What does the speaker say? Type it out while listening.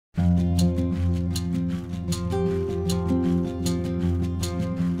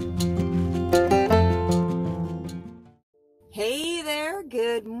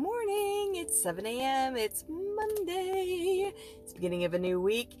Good morning. It's 7 a.m. It's Monday. It's the beginning of a new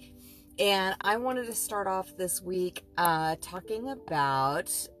week. And I wanted to start off this week talking about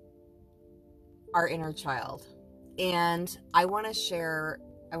our inner child. And I want to share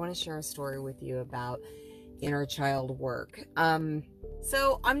a story with you about inner child work.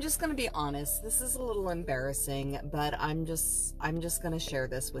 So I'm just going to be honest. This is a little embarrassing, but I'm just going to share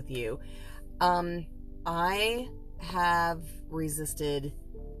this with you. I have resisted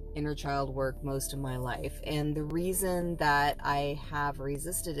inner child work most of my life, and the reason that I have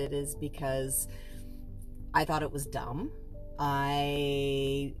resisted it is because I thought it was dumb.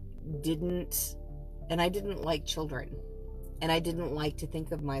 I didn't like children, and I didn't like to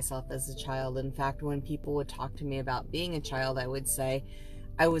think of myself as a child. In fact, when people would talk to me about being a child, I would say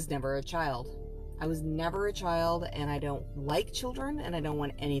I was never a child. I was never a child, and I don't like children, and I don't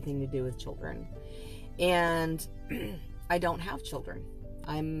want anything to do with children. And I don't have children.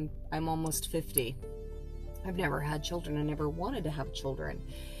 I'm almost 50. I've never had children. I never wanted to have children.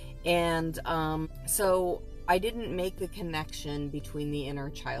 And so I didn't make the connection between the inner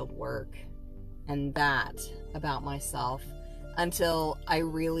child work and that about myself until I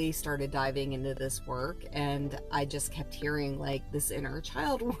really started diving into this work, and I just kept hearing like this inner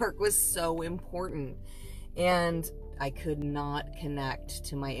child work was so important, and I could not connect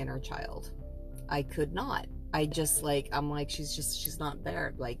to my inner child. I could not. I'm like, she's not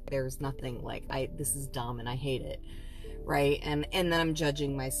there. Like, there's nothing. Like, this is dumb and I hate it. Right. And then I'm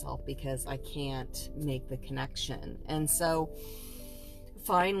judging myself because I can't make the connection. And so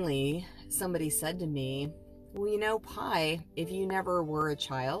finally somebody said to me, well, Pi, if you never were a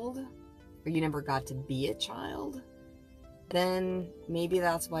child, or you never got to be a child, then maybe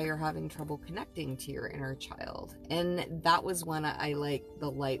that's why you're having trouble connecting to your inner child. And that was when the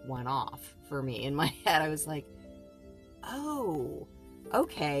light went off for me in my head. I was like, oh,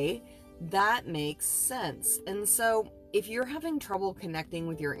 okay, that makes sense. And so if you're having trouble connecting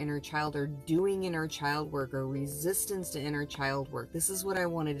with your inner child, or doing inner child work, or resistance to inner child work, this is what I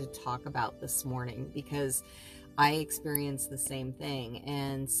wanted to talk about this morning, because I experienced the same thing.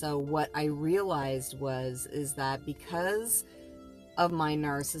 And so what I realized is that because of my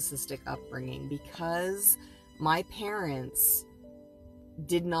narcissistic upbringing, because my parents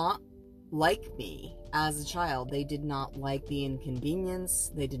did not like me as a child, they did not like the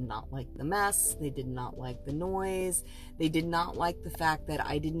inconvenience, they did not like the mess, they did not like the noise, they did not like the fact that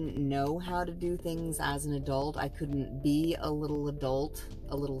I didn't know how to do things as an adult. I couldn't be a little adult,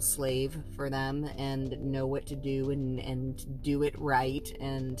 a little slave for them, and know what to do and do it right,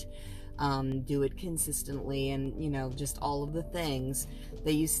 and do it consistently, and just all of the things.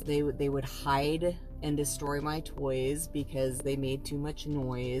 They would hide and destroy my toys because they made too much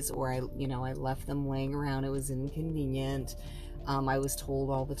noise, or I left them laying around. It was inconvenient. I was told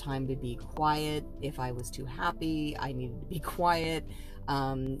all the time to be quiet. If I was too happy, I needed to be quiet.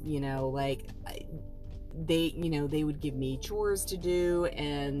 They would give me chores to do,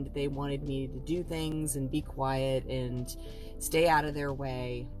 and they wanted me to do things and be quiet and stay out of their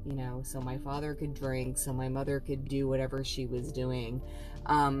way, so my father could drink, so my mother could do whatever she was doing.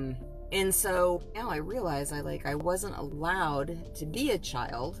 And so now I realize I wasn't allowed to be a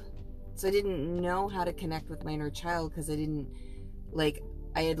child, so I didn't know how to connect with my inner child, because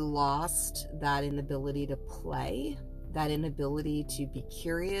I had lost that inability to play, that inability to be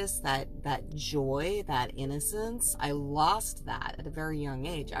curious, that joy, that innocence. I lost that at a very young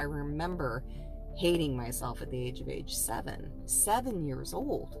age. I remember hating myself at the age of 7 years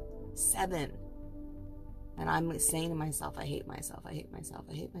old. 7. And I'm saying to myself, I hate myself, I hate myself,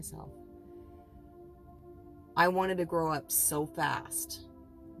 I hate myself. I wanted to grow up so fast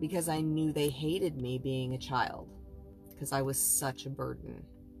because I knew they hated me being a child, because I was such a burden.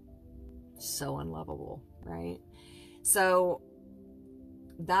 So unlovable, right? So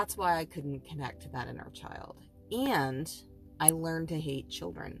that's why I couldn't connect to that inner child. And I learned to hate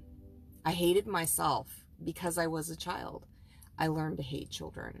children. I hated myself because I was a child. I learned to hate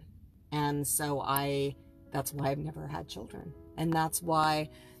children. And so that's why I've never had children. And that's why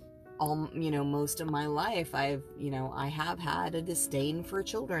most of my life I have had a disdain for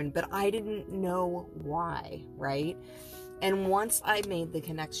children, but I didn't know why, right? And once I made the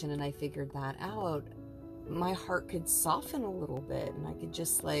connection and I figured that out, my heart could soften a little bit, and I could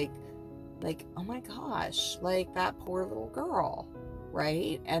just like, oh my gosh, that poor little girl,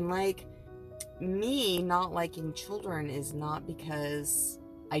 right? And me not liking children is not because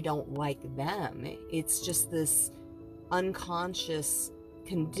I don't like them. It's just this unconscious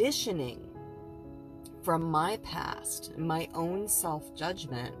conditioning from my past, my own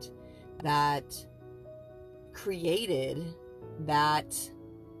self-judgment, that created that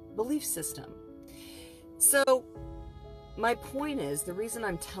belief system. So my point is, the reason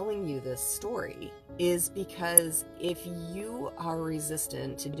I'm telling you this story is because if you are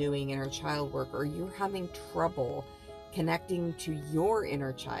resistant to doing inner child work, or you're having trouble connecting to your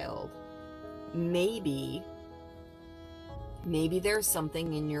inner child, maybe there's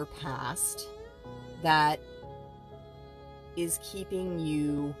something in your past that is keeping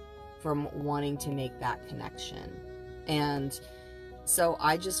you from wanting to make that connection. And so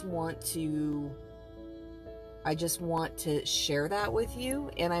I just want to share that with you,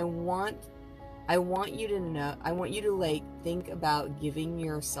 and I want you to know, I want you to like think about giving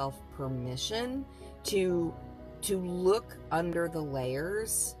yourself permission to look under the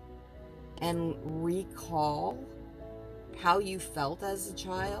layers and recall how you felt as a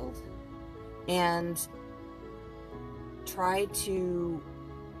child, and try to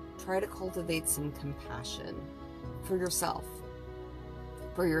cultivate some compassion for yourself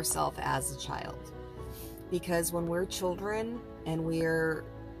as a child. Because when we're children and we're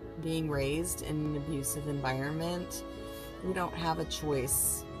being raised in an abusive environment, we don't have a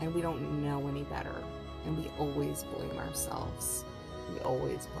choice, and we don't know any better, and we always blame ourselves.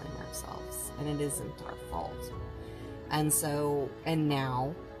 And it isn't our fault. And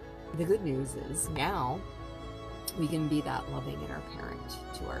now, the good news is, now we can be that loving inner parent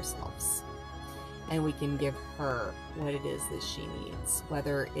to ourselves. And we can give her what it is that she needs,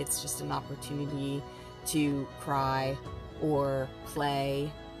 whether it's just an opportunity to cry, or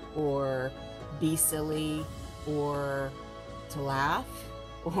play, or be silly, or to laugh,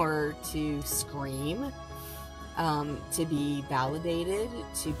 or to scream, to be validated,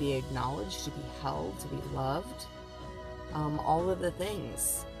 to be acknowledged, to be held, to be loved. All of the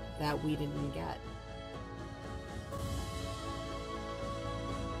things that we didn't get